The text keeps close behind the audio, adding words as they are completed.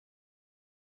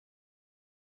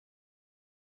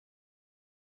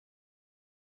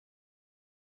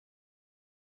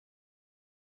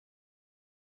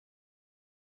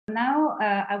Now,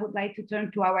 I would like to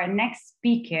turn to our next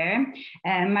speaker,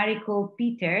 Mariko,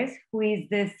 who is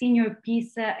the Senior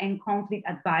Peace and Conflict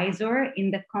Advisor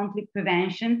in the Conflict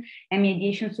Prevention and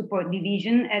Mediation Support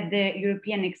Division at the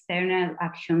European External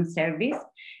Action Service.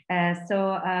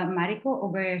 Mariko,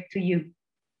 over to you.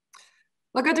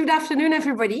 Well, good afternoon,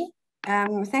 everybody.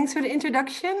 Thanks for the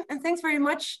introduction, and thanks very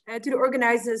much to the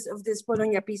organizers of this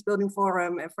Bologna Peacebuilding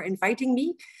Forum for inviting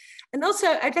me. And also,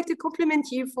 I'd like to compliment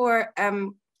you for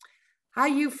how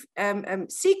you've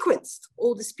sequenced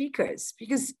all the speakers,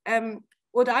 because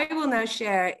what I will now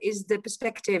share is the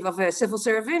perspective of a civil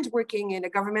servant working in a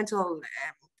governmental,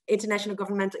 international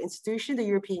governmental institution, the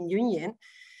European Union.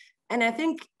 And I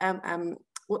think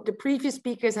what the previous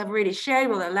speakers have already shared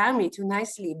will allow me to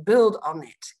nicely build on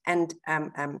it and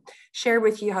share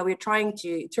with you how we're trying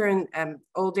to turn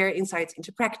all their insights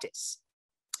into practice.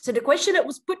 So the question that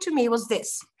was put to me was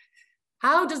this: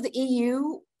 how does the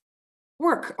EU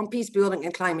work on peace building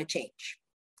and climate change?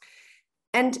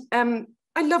 And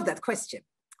I love that question.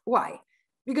 Why?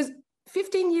 Because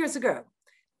 15 years ago,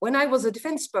 when I was a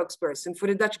defense spokesperson for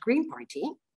the Dutch Green Party,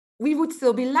 we would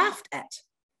still be laughed at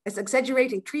as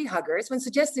exaggerating tree huggers when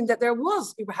suggesting that there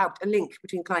was perhaps a link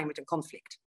between climate and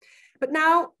conflict. But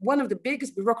now, one of the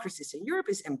biggest bureaucracies in Europe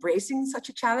is embracing such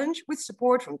a challenge with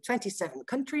support from 27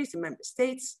 countries and member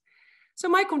states. So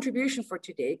my contribution for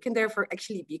today can therefore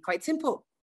actually be quite simple.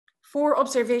 4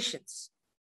 observations.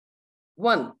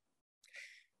 1,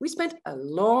 we spent a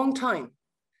long time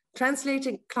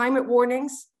translating climate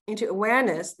warnings into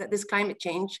awareness that this climate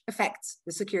change affects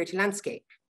the security landscape.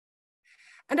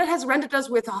 And that has rendered us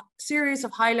with a series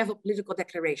of high-level political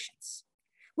declarations,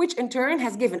 which in turn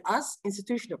has given us,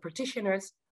 institutional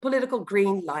practitioners, political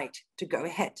green light to go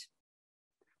ahead.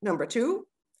 Number 2,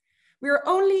 we are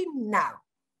only now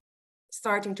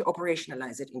starting to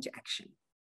operationalize it into action.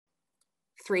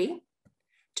 3,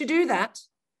 to do that,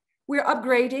 we're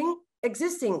upgrading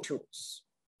existing tools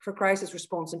for crisis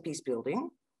response and peace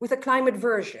building with a climate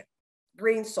version,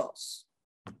 green sauce.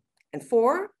 And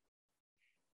 4,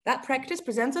 that practice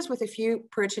presents us with a few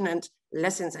pertinent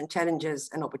lessons and challenges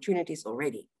and opportunities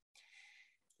already.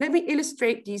 Let me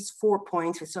illustrate these 4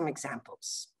 points with some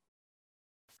examples.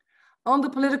 On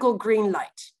the political green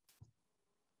light.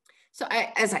 So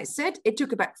as I said, it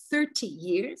took about 30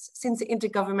 years since the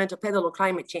Intergovernmental Panel on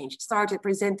Climate Change started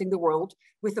presenting the world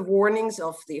with the warnings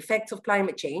of the effects of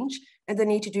climate change and the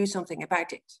need to do something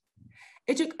about it.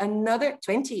 It took another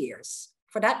 20 years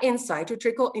for that insight to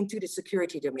trickle into the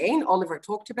security domain. Oliver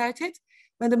talked about it,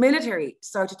 when the military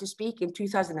started to speak in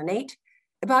 2008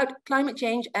 about climate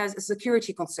change as a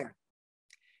security concern.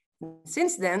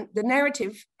 Since then, the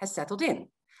narrative has settled in.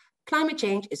 Climate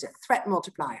change is a threat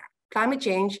multiplier. Climate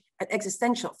change, an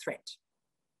existential threat.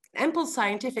 Ample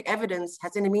scientific evidence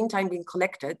has in the meantime been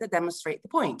collected that demonstrate the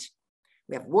point.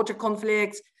 We have water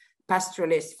conflicts,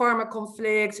 pastoralist farmer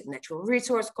conflicts, natural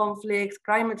resource conflicts,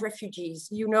 climate refugees,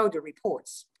 you know the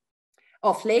reports.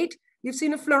 Of late, you've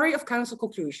seen a flurry of council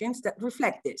conclusions that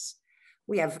reflect this.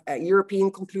 We have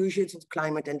European conclusions on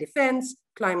climate and defense,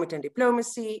 climate and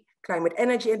diplomacy, climate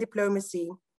energy and diplomacy.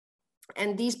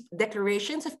 And these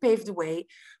declarations have paved the way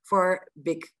for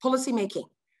big policy making.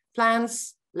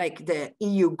 Plans like the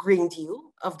EU Green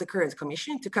Deal of the current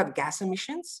Commission to cut gas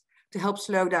emissions, to help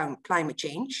slow down climate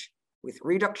change with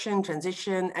reduction,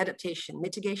 transition, adaptation,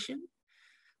 mitigation.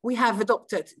 We have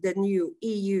adopted the new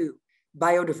EU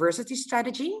biodiversity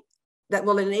strategy that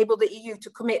will enable the EU to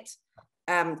commit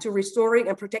to restoring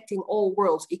and protecting all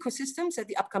world's ecosystems at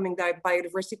the upcoming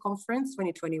Biodiversity Conference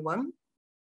 2021.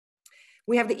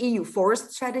 We have the EU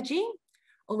Forest Strategy,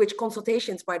 on which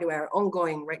consultations, by the way, are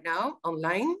ongoing right now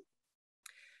online.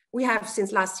 We have,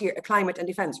 since last year, a climate and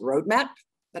defense roadmap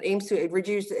that aims to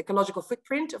reduce the ecological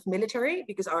footprint of military,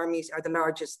 because armies are the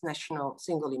largest national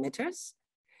single emitters.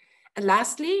 And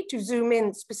lastly, to zoom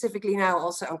in specifically now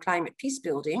also on climate peace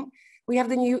building, we have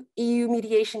the new EU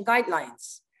mediation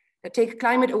guidelines that take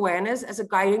climate awareness as a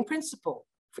guiding principle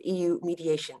for EU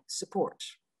mediation support.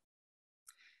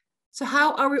 So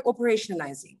how are we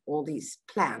operationalizing all these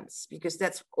plans? Because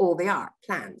that's all they are,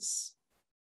 plans.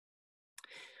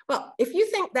 Well, if you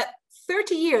think that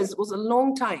 30 years was a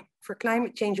long time for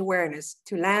climate change awareness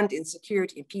to land in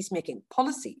security and peacemaking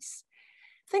policies,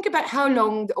 think about how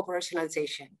long the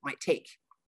operationalization might take.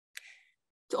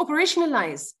 To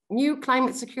operationalize new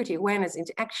climate security awareness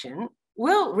into action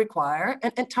will require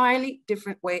an entirely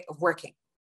different way of working.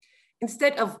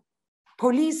 Instead of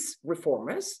police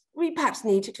reformers, we perhaps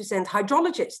need to send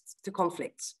hydrologists to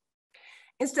conflicts.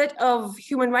 Instead of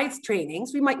human rights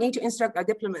trainings, we might need to instruct our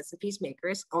diplomats and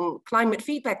peacemakers on climate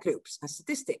feedback loops and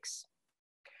statistics.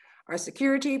 Our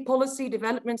security, policy,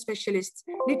 development specialists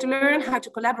need to learn how to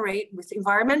collaborate with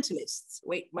environmentalists.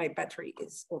 Wait, my battery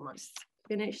is almost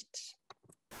finished.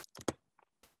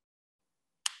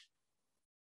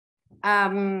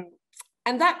 And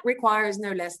that requires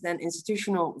no less than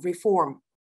institutional reform.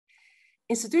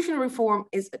 Institutional reform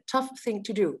is a tough thing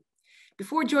to do.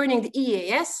 Before joining the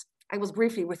EEAS, I was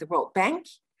briefly with the World Bank,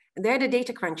 and there the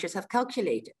data crunchers have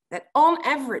calculated that on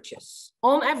average,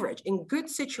 in good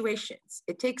situations,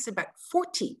 it takes about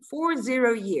 40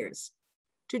 years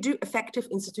to do effective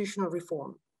institutional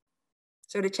reform.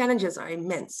 So the challenges are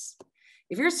immense.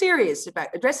 If you're serious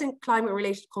about addressing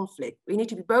climate-related conflict, we need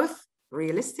to be both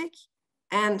realistic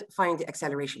and find the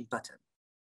acceleration button.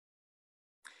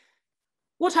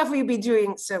 What have we been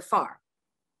doing so far?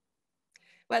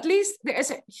 Well, at least there is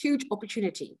a huge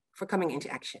opportunity for coming into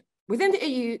action. Within the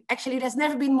EU, actually, there's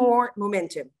never been more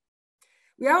momentum.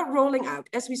 We are rolling out,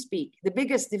 as we speak, the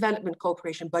biggest development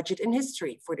cooperation budget in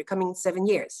history for the coming 7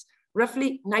 years,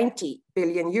 roughly 90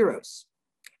 billion euros.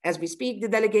 As we speak, the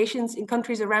delegations in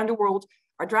countries around the world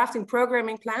are drafting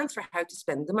programming plans for how to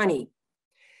spend the money.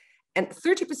 And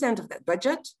 30% of that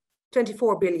budget,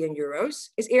 24 billion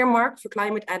euros, is earmarked for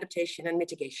climate adaptation and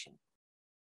mitigation,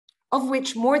 of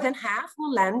which more than half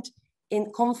will land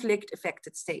in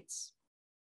conflict-affected states,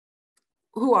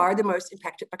 who are the most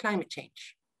impacted by climate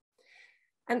change.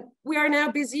 And we are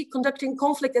now busy conducting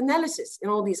conflict analysis in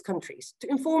all these countries to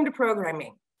inform the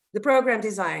programming, the program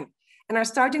design, and are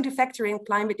starting to factor in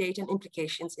climate data and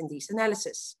implications in these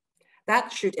analyses.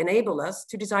 That should enable us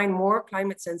to design more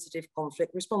climate-sensitive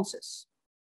conflict responses.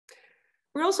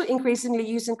 We're also increasingly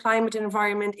using climate and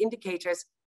environment indicators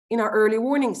in our early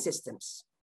warning systems.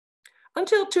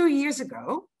 Until 2 years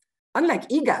ago,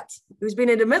 unlike EGAT, who's been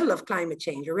in the middle of climate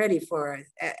change already for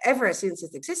ever since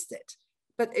it existed,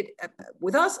 but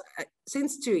with us,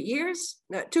 since 2 years,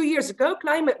 2 years ago,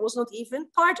 climate was not even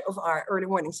part of our early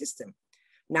warning system.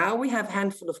 Now we have a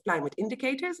handful of climate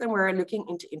indicators and we're looking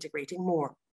into integrating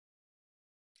more.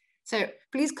 So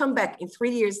please come back in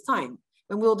 3 years' time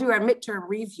when we'll do our midterm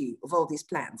review of all these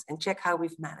plans and check how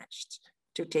we've managed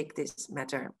to take this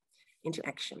matter into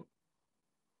action.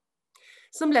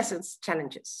 Some lessons,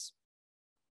 challenges.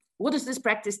 What does this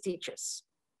practice teach us?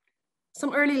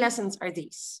 Some early lessons are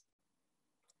these.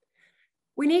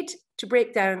 We need to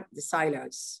break down the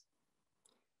silos.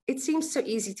 It seems so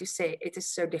easy to say, it is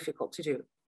so difficult to do.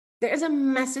 There is a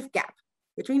massive gap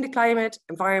between the climate,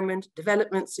 environment,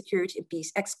 development, security, and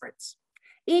peace experts.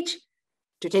 Each,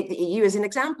 to take the EU as an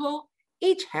example,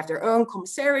 each have their own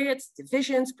commissariats,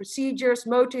 divisions, procedures,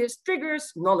 motives,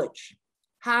 triggers, knowledge.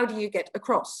 How do you get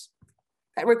across?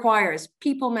 That requires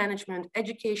people management,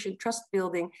 education, trust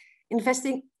building,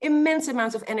 investing immense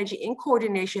amounts of energy in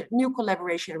coordination, new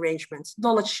collaboration arrangements,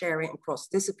 knowledge sharing across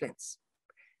disciplines.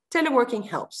 Teleworking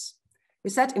helps. We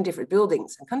sat in different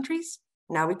buildings and countries.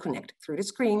 Now we connect through the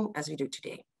screen as we do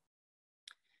today.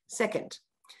 Second,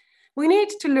 we need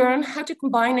to learn how to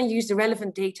combine and use the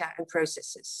relevant data and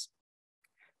processes.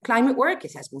 Climate work,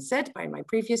 it has been said by my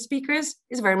previous speakers,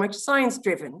 is very much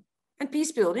science-driven, and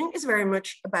peace building is very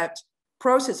much about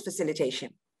process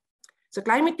facilitation. So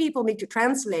climate people need to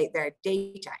translate their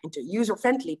data into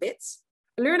user-friendly bits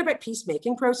and learn about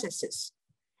peacemaking processes.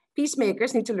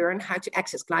 Peacemakers need to learn how to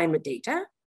access climate data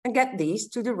and get these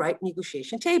to the right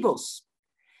negotiation tables.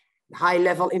 The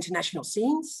high-level international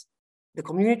scenes, the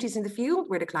communities in the field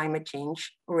where the climate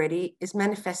change already is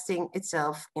manifesting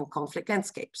itself in conflict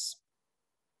landscapes.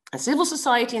 And civil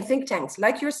society and think tanks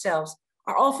like yourselves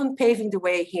are often paving the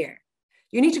way here.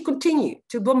 You need to continue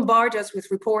to bombard us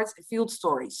with reports and field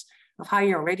stories of how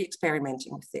you're already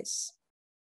experimenting with this.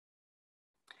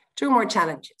 2 more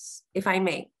challenges, if I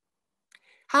may.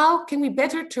 How can we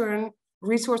better turn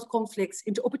resource conflicts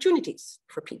into opportunities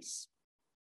for peace?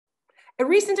 A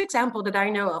recent example that I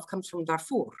know of comes from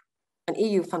Darfur, an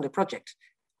EU-funded project,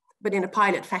 but in a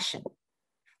pilot fashion.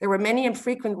 There were many and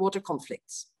frequent water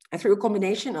conflicts, and through a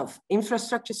combination of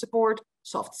infrastructure support,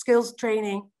 soft skills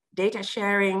training, data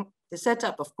sharing, the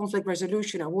setup of conflict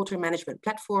resolution and water management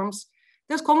platforms,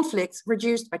 those conflicts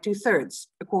reduced by 2/3,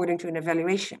 according to an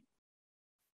evaluation.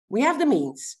 We have the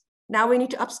means. Now we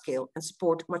need to upscale and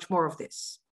support much more of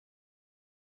this.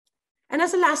 And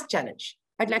as a last challenge,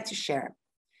 I'd like to share,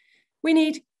 we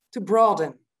need to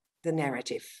broaden the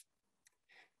narrative.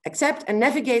 Accept and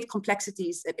navigate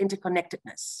complexities and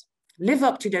interconnectedness. Live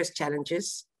up to those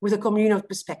challenges with a communal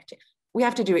perspective. We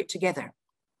have to do it together.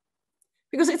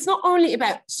 Because it's not only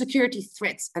about security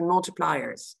threats and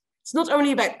multipliers. It's not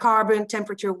only about carbon,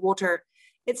 temperature, water.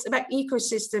 It's about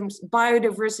ecosystems,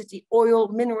 biodiversity, oil,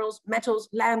 minerals, metals,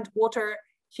 land, water,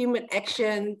 human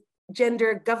action,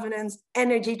 gender, governance,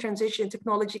 energy transition,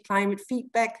 technology, climate,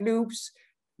 feedback loops,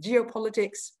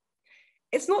 geopolitics.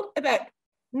 It's not about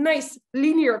nice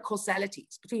linear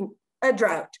causalities between a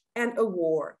drought and a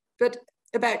war, but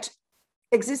about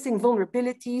existing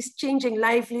vulnerabilities, changing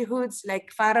livelihoods,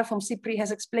 like Farah from CIPRI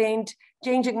has explained,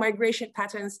 changing migration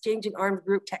patterns, changing armed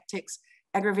group tactics,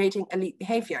 aggravating elite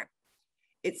behavior.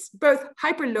 It's both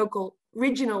hyperlocal,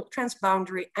 regional,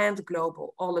 transboundary, and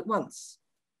global all at once.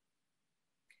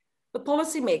 The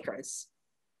policymakers,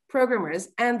 programmers,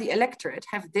 and the electorate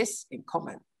have this in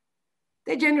common.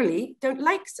 They generally don't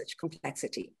like such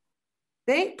complexity.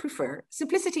 They prefer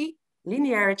simplicity,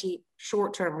 linearity,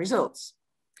 short-term results.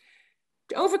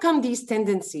 To overcome these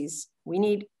tendencies, we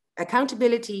need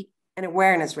accountability and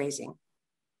awareness raising.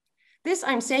 This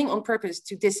I'm saying on purpose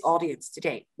to this audience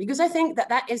today, because I think that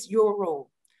that is your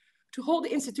role, to hold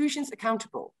the institutions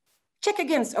accountable, check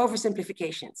against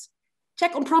oversimplifications,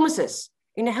 check on promises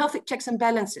in a healthy checks and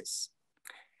balances,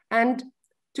 and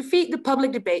to feed the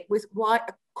public debate with why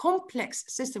a complex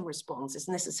system response is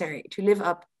necessary to live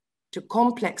up to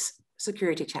complex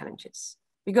security challenges.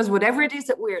 Because whatever it is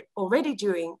that we're already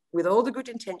doing with all the good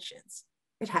intentions,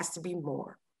 it has to be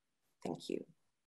more. Thank you.